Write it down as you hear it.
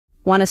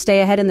Want to stay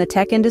ahead in the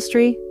tech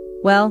industry?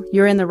 Well,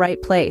 you're in the right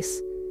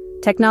place.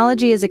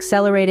 Technology is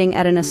accelerating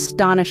at an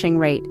astonishing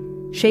rate,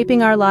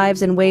 shaping our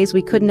lives in ways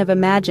we couldn't have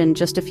imagined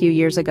just a few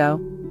years ago.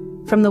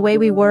 From the way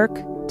we work,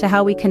 to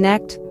how we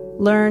connect,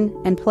 learn,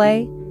 and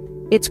play,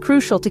 it's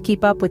crucial to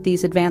keep up with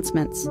these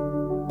advancements.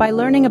 By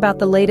learning about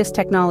the latest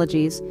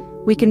technologies,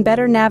 we can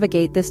better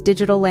navigate this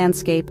digital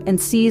landscape and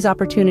seize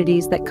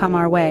opportunities that come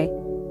our way.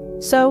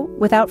 So,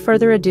 without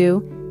further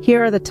ado,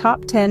 here are the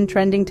top 10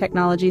 trending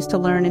technologies to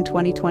learn in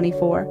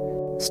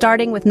 2024.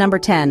 Starting with number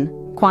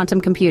 10, quantum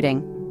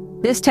computing.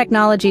 This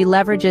technology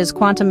leverages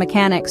quantum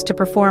mechanics to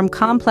perform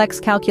complex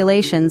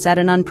calculations at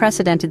an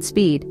unprecedented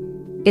speed.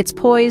 It's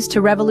poised to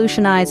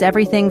revolutionize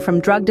everything from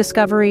drug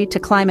discovery to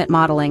climate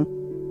modeling.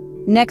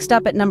 Next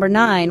up at number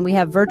 9, we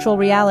have virtual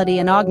reality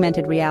and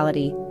augmented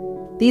reality.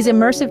 These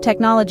immersive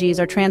technologies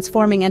are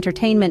transforming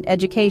entertainment,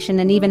 education,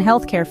 and even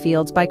healthcare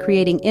fields by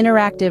creating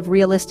interactive,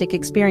 realistic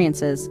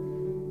experiences.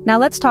 Now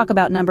let's talk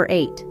about number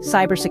 8,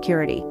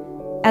 cybersecurity.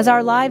 As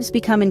our lives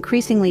become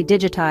increasingly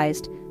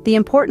digitized, the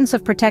importance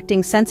of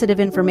protecting sensitive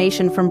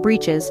information from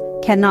breaches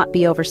cannot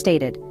be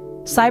overstated.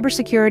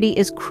 Cybersecurity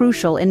is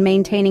crucial in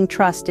maintaining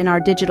trust in our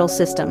digital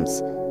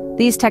systems.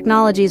 These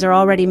technologies are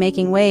already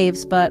making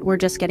waves, but we're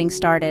just getting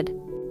started.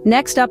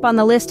 Next up on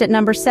the list at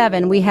number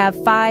 7, we have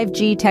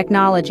 5G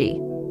technology.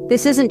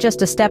 This isn't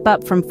just a step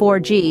up from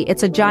 4G,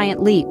 it's a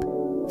giant leap.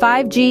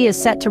 5G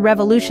is set to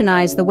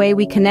revolutionize the way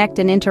we connect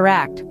and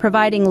interact,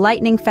 providing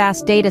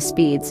lightning-fast data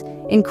speeds,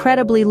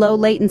 incredibly low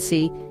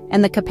latency,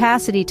 and the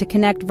capacity to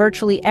connect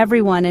virtually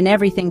everyone and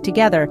everything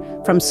together,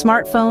 from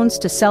smartphones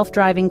to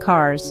self-driving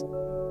cars.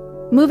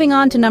 Moving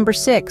on to number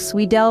 6,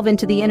 we delve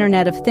into the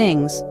Internet of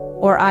Things,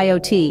 or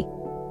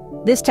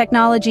IoT. This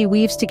technology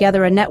weaves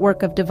together a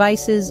network of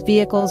devices,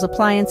 vehicles,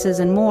 appliances,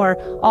 and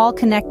more, all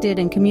connected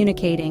and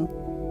communicating.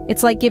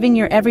 It's like giving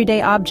your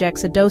everyday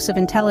objects a dose of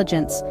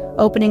intelligence,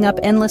 opening up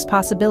endless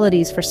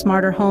possibilities for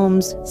smarter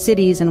homes,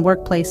 cities, and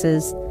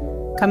workplaces.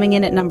 Coming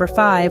in at number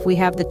 5, we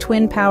have the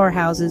twin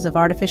powerhouses of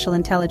artificial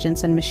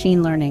intelligence and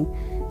machine learning.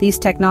 These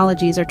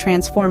technologies are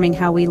transforming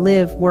how we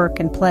live, work,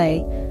 and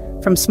play.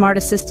 From smart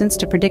assistants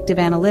to predictive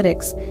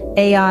analytics,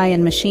 AI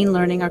and machine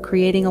learning are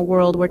creating a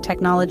world where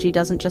technology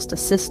doesn't just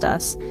assist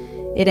us,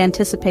 it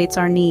anticipates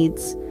our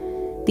needs.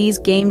 These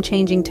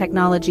game-changing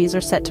technologies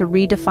are set to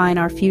redefine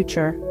our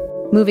future.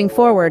 Moving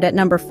forward, at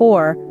number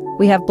 4,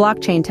 we have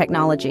blockchain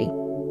technology.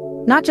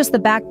 Not just the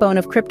backbone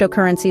of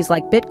cryptocurrencies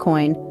like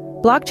Bitcoin,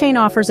 blockchain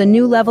offers a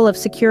new level of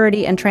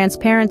security and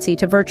transparency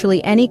to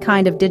virtually any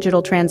kind of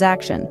digital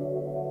transaction.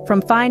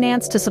 From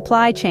finance to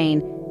supply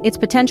chain, its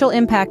potential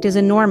impact is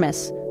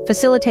enormous,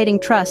 facilitating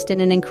trust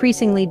in an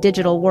increasingly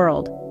digital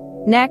world.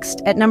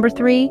 Next, at number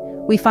 3,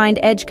 we find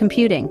edge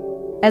computing.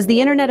 As the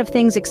Internet of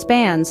Things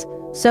expands,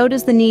 so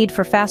does the need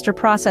for faster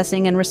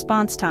processing and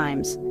response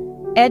times.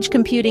 Edge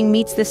computing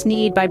meets this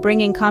need by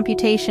bringing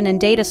computation and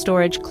data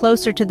storage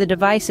closer to the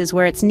devices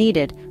where it's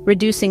needed,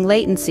 reducing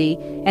latency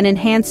and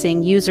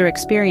enhancing user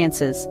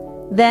experiences.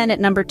 Then,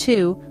 at number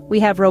 2, we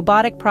have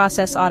robotic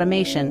process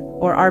automation,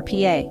 or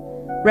RPA.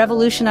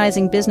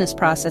 Revolutionizing business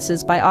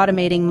processes by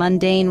automating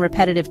mundane,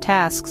 repetitive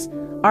tasks,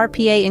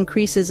 RPA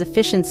increases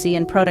efficiency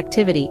and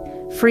productivity,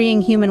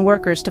 freeing human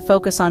workers to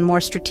focus on more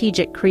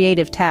strategic,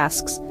 creative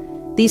tasks.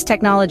 These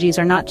technologies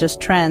are not just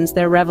trends,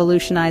 they're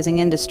revolutionizing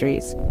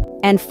industries.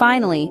 And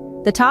finally,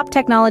 the top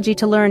technology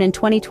to learn in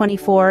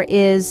 2024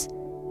 is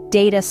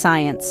data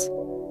science.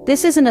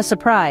 This isn't a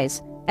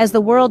surprise, as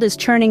the world is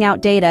churning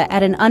out data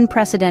at an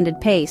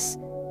unprecedented pace.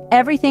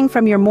 Everything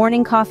from your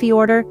morning coffee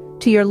order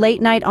to your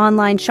late-night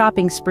online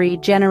shopping spree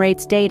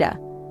generates data.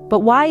 But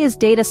why is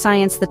data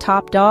science the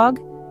top dog?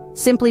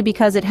 Simply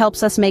because it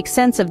helps us make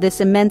sense of this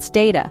immense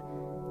data.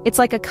 It's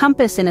like a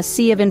compass in a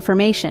sea of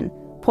information,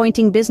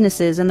 pointing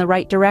businesses in the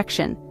right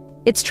direction.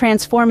 It's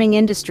transforming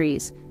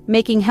industries,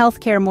 making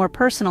healthcare more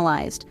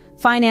personalized,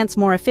 finance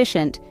more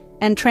efficient,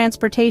 and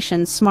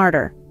transportation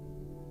smarter.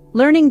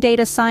 Learning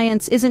data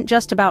science isn't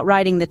just about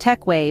riding the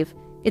tech wave,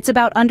 it's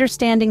about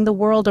understanding the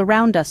world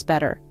around us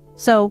better.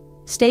 So,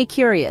 stay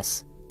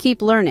curious,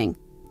 keep learning,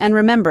 and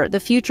remember, the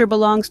future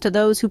belongs to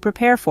those who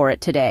prepare for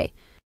it today.